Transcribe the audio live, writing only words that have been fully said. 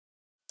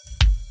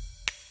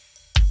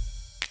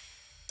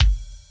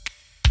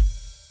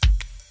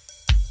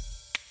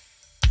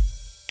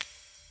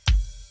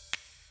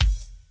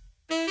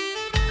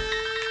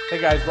Hey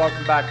guys,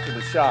 welcome back to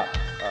the shop.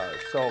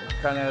 So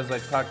kind of as I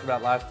talked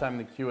about last time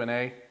in the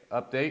Q&A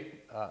update,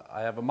 I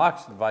have a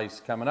Moxon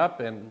Vise coming up,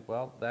 and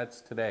well,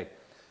 that's today.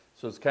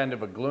 So it's kind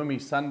of a gloomy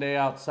Sunday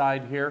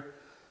outside here.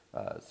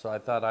 So I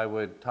thought I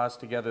would toss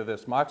together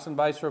this Moxon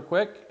Vise real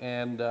quick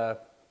and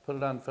put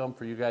it on film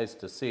for you guys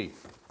to see.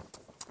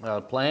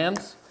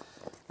 Plans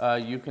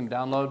you can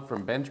download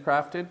from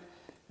Benchcrafted,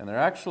 and they're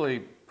actually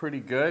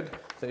pretty good.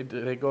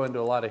 They go into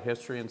a lot of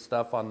history and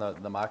stuff on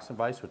the Moxon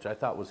Vise, which I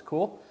thought was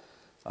cool.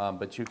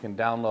 But you can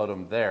download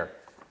them there.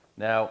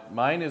 Now,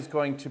 mine is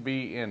going to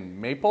be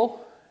in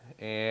maple,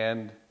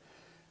 and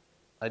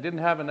I didn't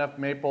have enough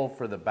maple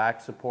for the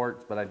back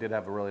supports, but I did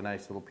have a really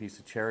nice little piece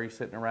of cherry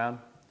sitting around,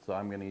 so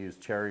I'm going to use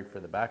cherry for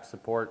the back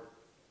support.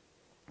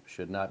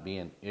 Should not be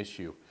an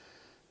issue.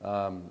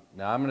 Now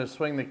I'm going to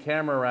swing the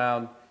camera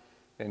around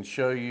and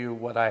show you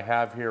what I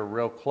have here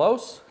real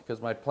close,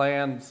 because my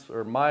plans,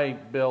 or my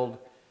build,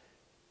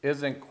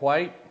 isn't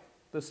quite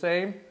the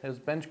same as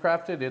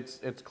Benchcrafted.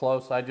 It's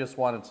close. I just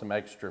wanted some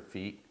extra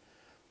feet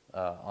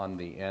on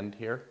the end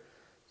here,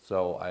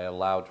 so I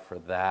allowed for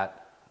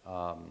that.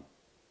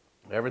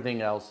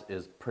 Everything else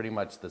is pretty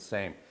much the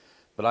same,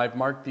 but I've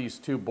marked these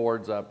two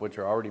boards up, which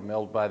are already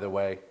milled, by the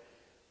way,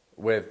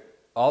 with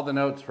all the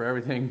notes for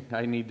everything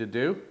I need to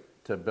do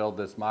to build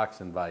this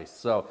Moxon Vise.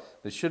 So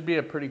this should be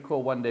a pretty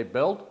cool one-day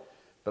build,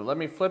 but let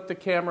me flip the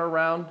camera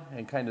around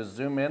and kind of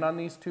zoom in on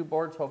these two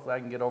boards. Hopefully I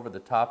can get over the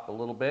top a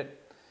little bit,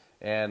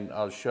 and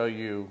I'll show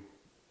you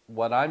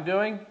what I'm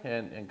doing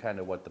and kind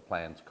of what the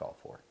plans call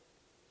for.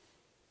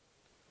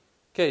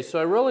 Okay, so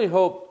I really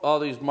hope all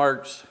these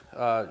marks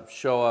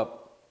show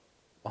up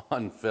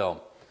on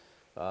film.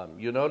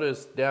 You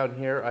notice down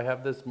here I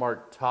have this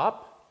mark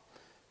top,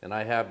 and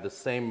I have the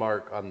same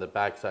mark on the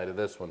back side of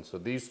this one. So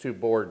these two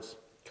boards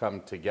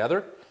come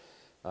together,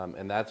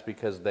 and that's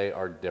because they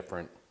are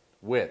different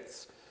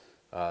widths.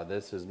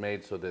 This is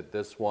made so that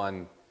this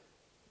one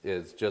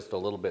is just a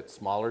little bit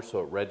smaller, so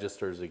it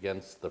registers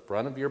against the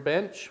front of your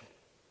bench,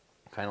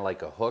 kind of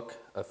like a hook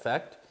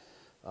effect.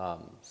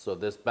 So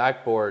this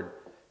backboard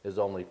is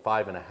only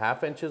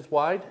 5.5 inches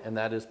wide, and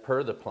that is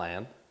per the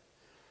plan.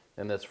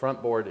 And this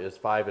front board is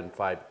 5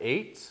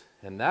 5/8,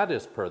 and that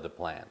is per the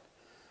plan.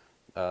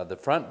 The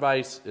front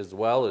vise as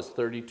well is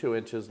 32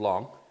 inches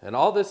long, and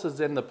all this is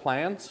in the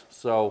plans,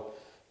 so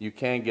you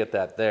can get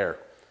that there.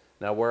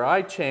 Now where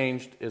I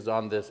changed is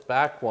on this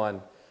back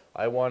one.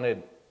 I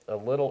wanted a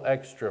little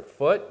extra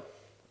foot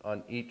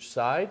on each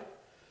side,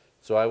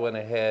 so I went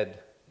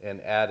ahead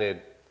and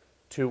added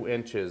 2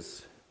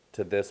 inches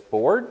to this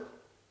board.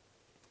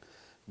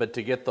 But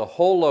to get the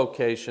whole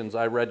locations,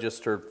 I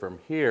registered from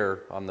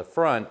here on the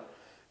front,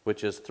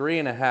 which is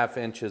 3.5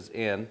 inches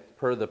in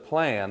per the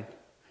plan,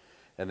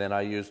 and then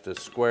I used a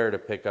square to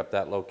pick up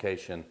that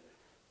location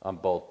on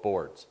both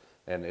boards,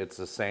 and it's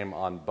the same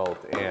on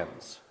both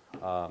ends.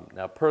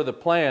 Now per the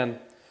plan,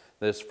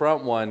 this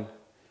front one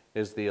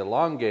is the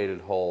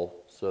elongated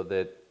hole so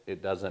that it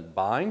doesn't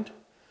bind,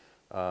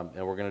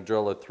 and we're going to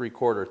drill a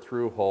 3/4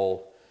 through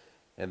hole,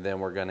 and then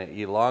we're going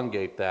to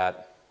elongate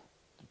that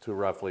to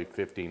roughly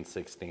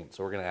 15/16.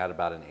 So we're going to add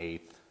about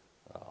 1/8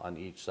 on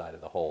each side of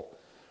the hole.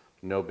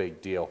 No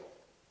big deal.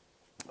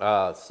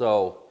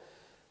 So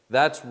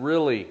that's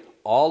really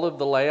all of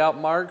the layout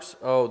marks.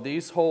 Oh,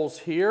 these holes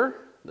here,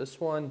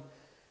 this one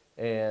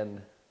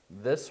and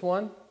this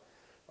one,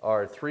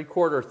 are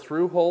 3/4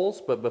 through holes,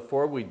 but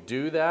before we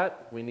do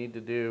that, we need to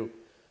do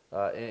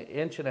 1.5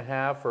 inches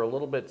or a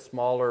little bit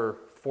smaller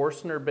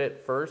Forstner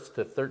bit first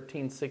to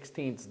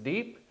 13/16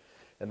 deep,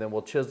 and then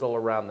we'll chisel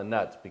around the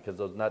nuts because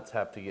those nuts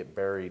have to get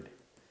buried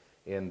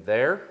in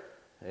there.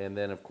 And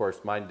then of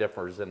course mine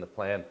differs in the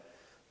plan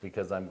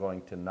because I'm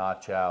going to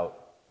notch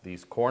out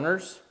these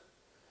corners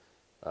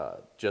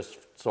just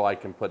so I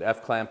can put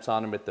F-clamps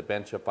on them at the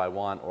bench if I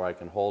want, or I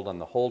can hold on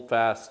the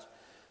holdfast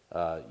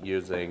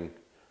using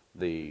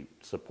the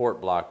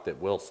support block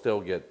that will still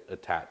get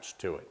attached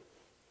to it.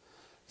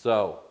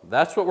 So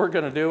that's what we're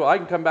going to do. I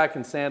can come back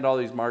and sand all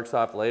these marks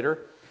off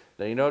later.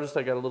 Now you notice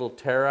I got a little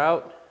tear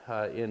out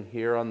in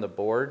here on the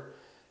board,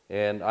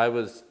 and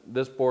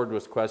this board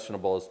was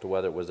questionable as to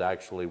whether it was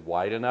actually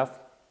wide enough,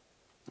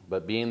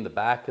 but being the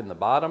back and the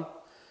bottom,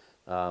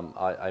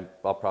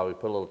 I'll probably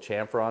put a little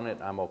chamfer on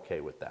it. I'm okay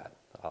with that.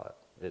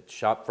 It's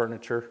shop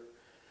furniture,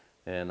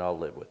 and I'll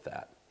live with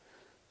that.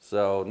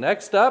 So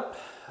next up,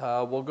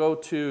 we'll go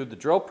to the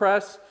drill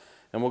press,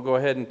 and we'll go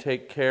ahead and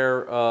take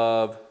care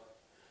of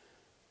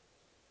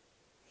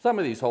some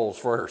of these holes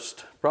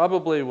first.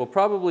 We'll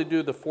probably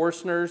do the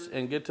Forstners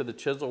and get to the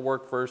chisel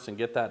work first and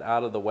get that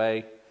out of the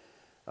way,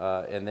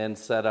 and then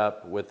set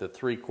up with the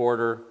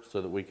 3/4 so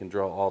that we can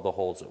drill all the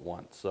holes at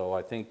once. So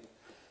I think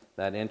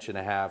that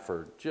 1.5 inches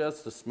or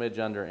just a smidge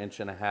under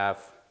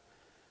 1.5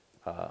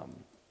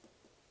 inches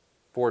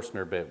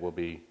Forstner bit will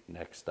be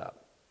next up.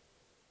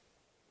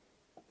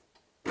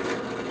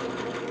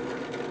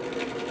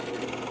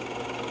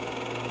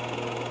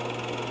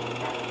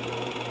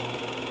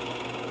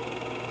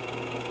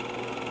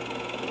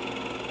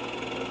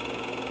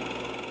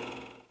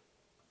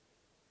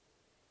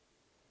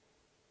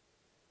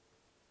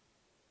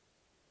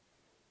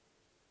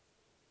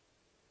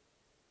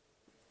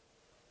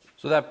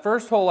 So that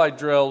first hole I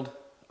drilled,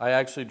 I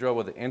actually drilled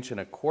with 1.25 inch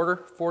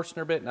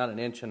Forstner bit, not 1.5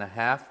 inches.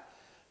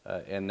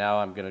 And now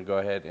I'm going to go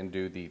ahead and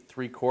do the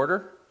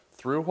 3/4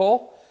 through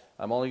hole.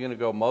 I'm only going to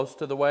go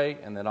most of the way,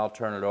 and then I'll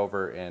turn it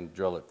over and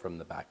drill it from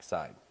the back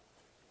side.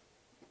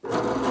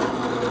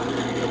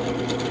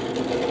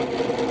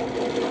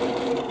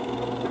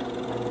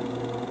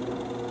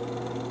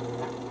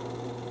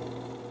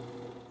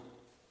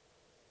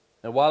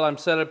 And while I'm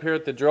set up here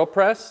at the drill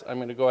press, I'm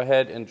going to go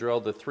ahead and drill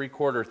the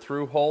 3/4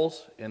 through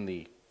holes in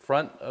the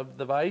front of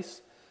the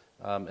vise.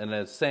 And in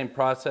the same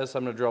process,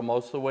 I'm going to drill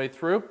most of the way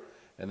through,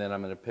 and then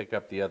I'm going to pick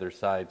up the other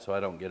side so I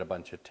don't get a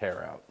bunch of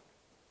tear out.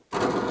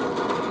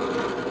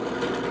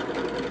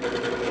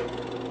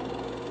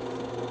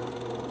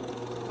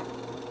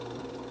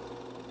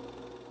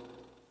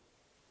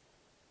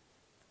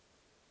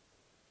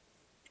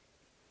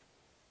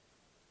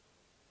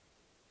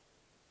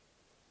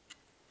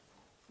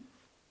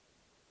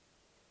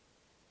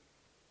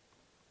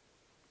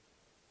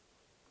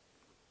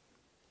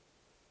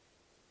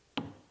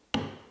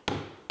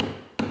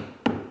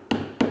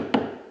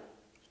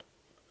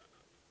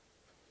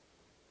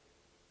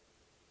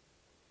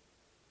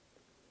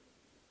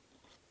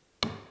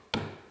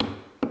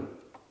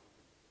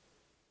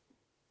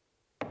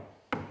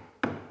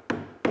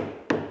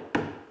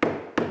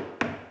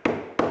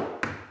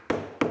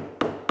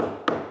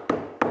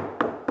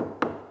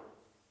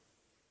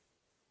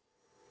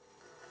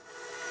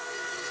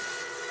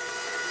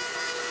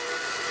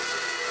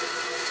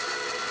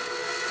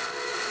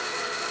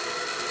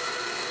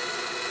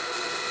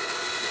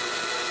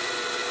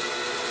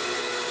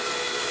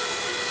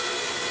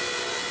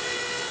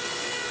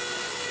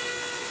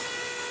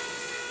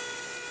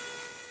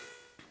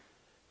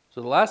 So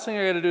the last thing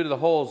I got to do to the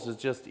holes is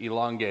just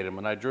elongate them.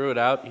 When I drew it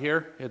out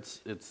here, it's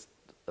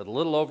a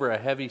little over a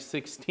heavy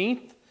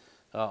 1/16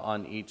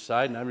 on each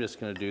side, and I'm just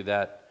going to do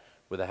that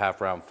with a 1/2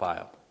 round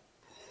file.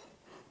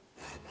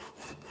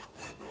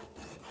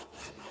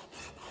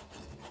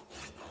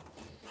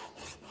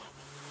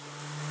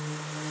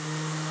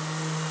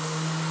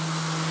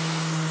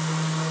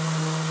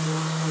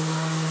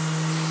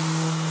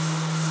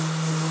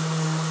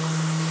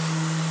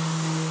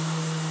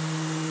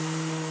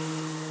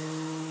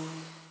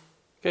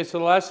 Okay, so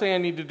the last thing I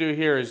need to do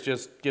here is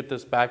just get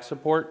this back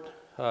support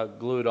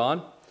glued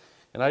on.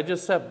 And I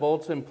just set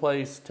bolts in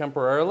place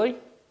temporarily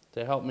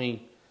to help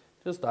me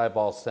just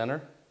eyeball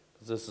center,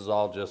 because this is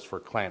all just for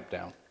clamp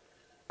down.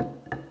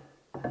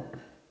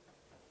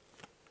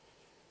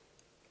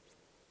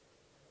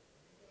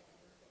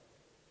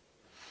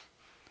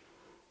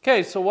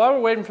 Okay, so while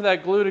we're waiting for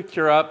that glue to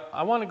cure up,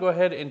 I want to go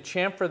ahead and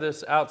chamfer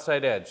this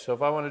outside edge. So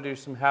if I want to do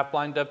some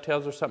half-blind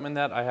dovetails or something in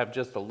that, I have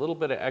just a little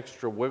bit of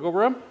extra wiggle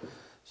room.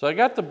 So I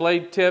got the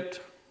blade tipped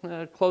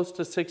close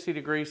to 60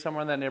 degrees,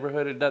 somewhere in that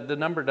neighborhood. The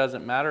number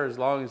doesn't matter as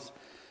long as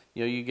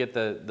you get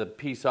the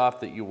piece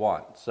off that you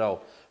want.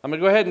 So I'm going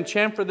to go ahead and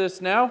chamfer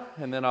this now,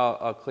 and then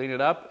I'll clean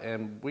it up,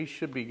 and we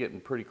should be getting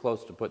pretty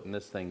close to putting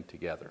this thing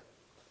together.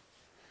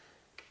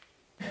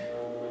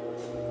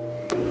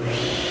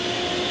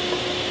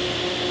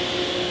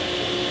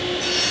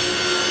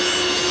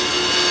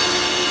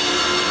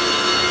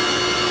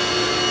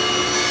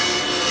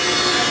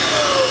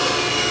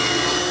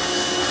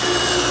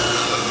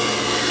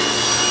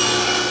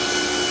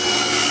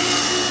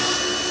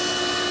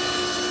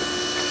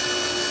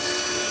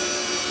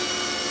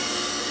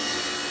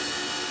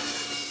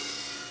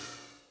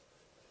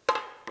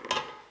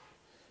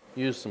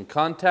 Use some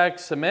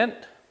contact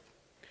cement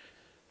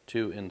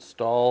to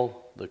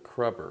install the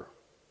crubber.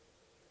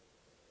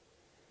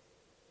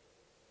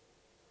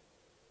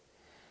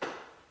 Let's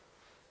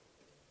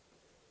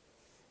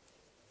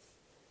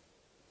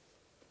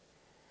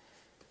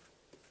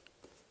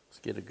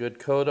get a good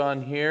coat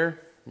on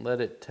here,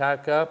 let it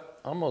tack up,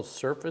 almost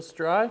surface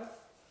dry.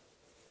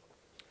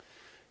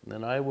 And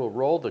then I will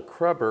roll the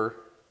crubber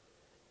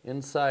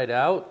inside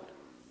out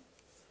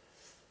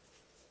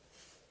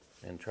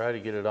and try to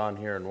get it on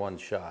here in one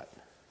shot.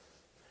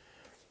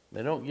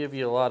 They don't give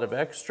you a lot of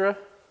extra,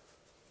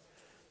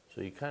 so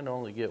you kind of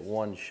only get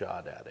one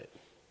shot at it.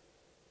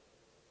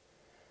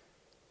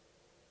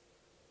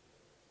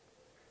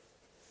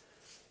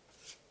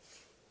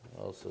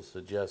 I also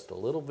suggest a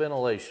little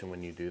ventilation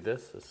when you do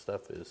this. This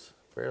stuff is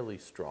fairly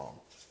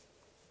strong.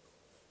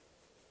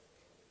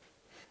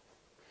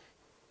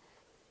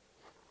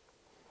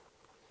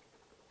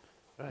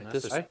 All right,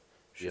 this I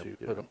should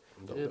put them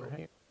right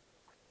here.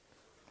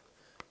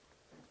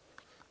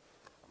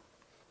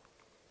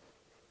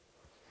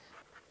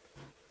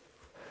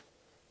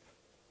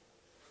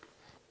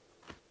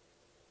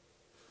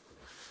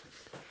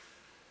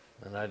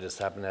 And I just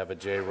happen to have a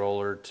J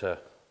roller to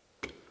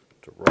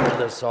roll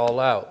this all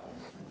out.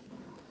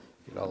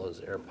 Get all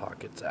those air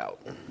pockets out.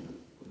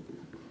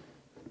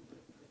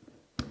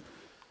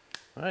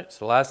 All right,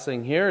 so the last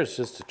thing here is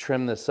just to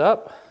trim this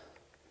up.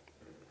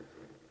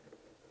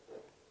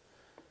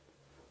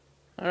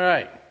 All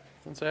right,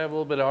 since I have a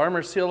little bit of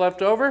armor seal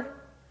left over,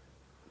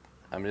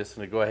 I'm just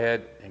going to go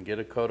ahead and get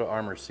a coat of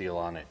armor seal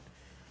on it.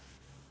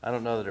 I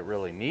don't know that it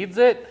really needs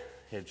it,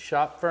 It's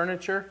shop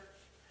furniture,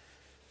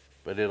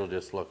 but it'll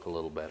just look a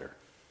little better.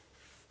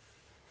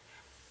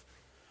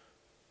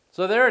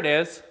 So there it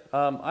is.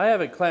 I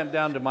have it clamped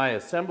down to my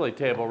assembly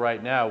table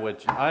right now,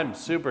 which I'm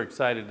super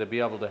excited to be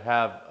able to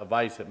have a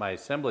vise at my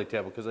assembly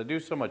table because I do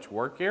so much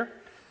work here.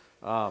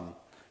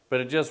 But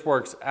it just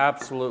works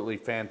absolutely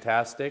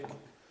fantastic.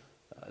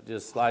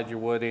 Just slide your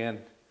wood in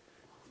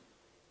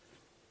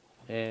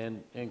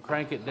and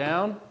crank it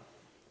down.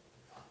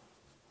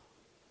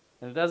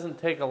 And it doesn't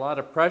take a lot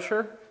of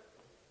pressure,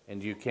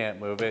 and you can't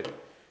move it.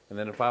 And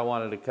then if I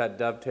wanted to cut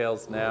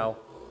dovetails now,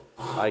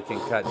 I can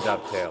cut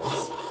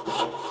dovetails.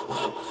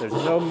 There's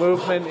no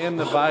movement in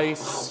the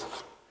vise.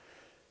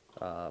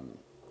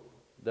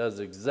 Does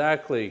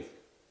exactly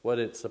what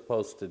it's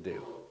supposed to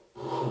do.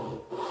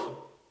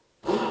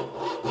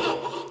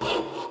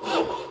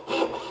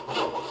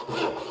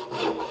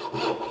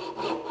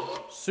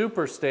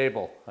 Super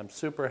stable. I'm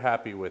super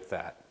happy with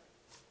that.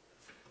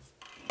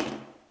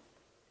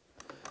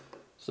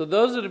 So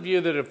those of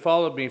you that have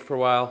followed me for a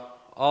while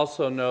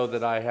also know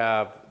that I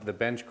have the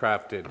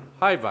Benchcrafted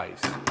high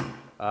vise.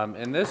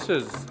 And this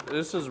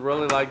is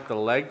really like the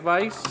leg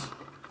vise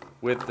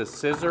with the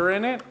scissor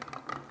in it.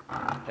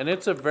 And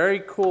it's a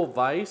very cool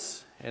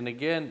vise. And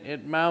again,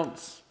 it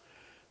mounts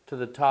to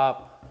the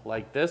top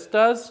like this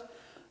does.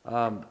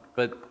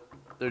 But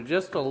there's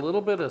just a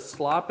little bit of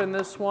slop in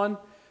this one.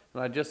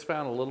 And I just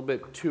found a little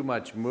bit too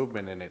much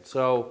movement in it.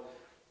 So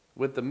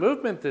with the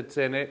movement that's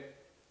in it,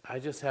 I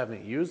just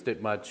haven't used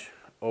it much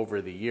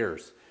over the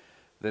years.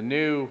 The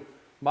new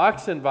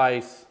Moxon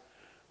Vise,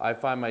 I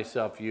find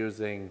myself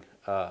using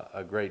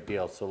a great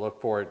deal. So look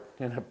for it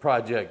in a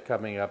project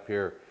coming up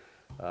here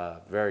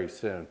very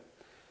soon.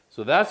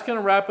 So that's going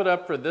to wrap it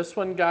up for this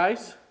one,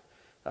 guys.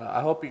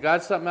 I hope you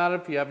got something out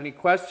of it. If you have any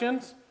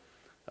questions,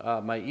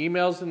 my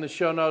email's in the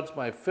show notes.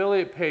 My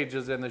affiliate page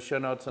is in the show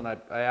notes. And I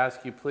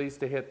ask you please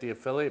to hit the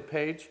affiliate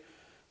page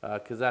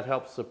because that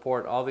helps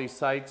support all these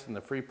sites and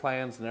the free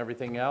plans and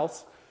everything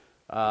else.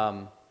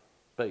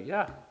 But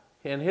yeah,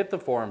 and hit the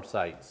forum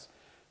sites.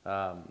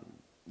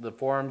 The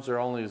forums are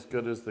only as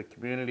good as the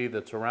community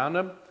that's around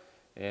them.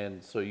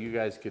 And so you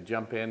guys could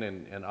jump in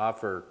and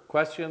offer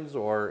questions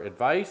or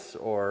advice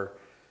or,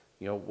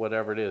 you know,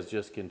 whatever it is,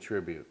 just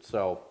contribute.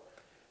 So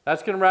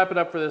that's going to wrap it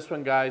up for this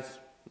one, guys.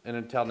 And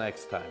until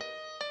next time,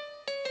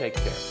 take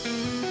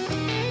care.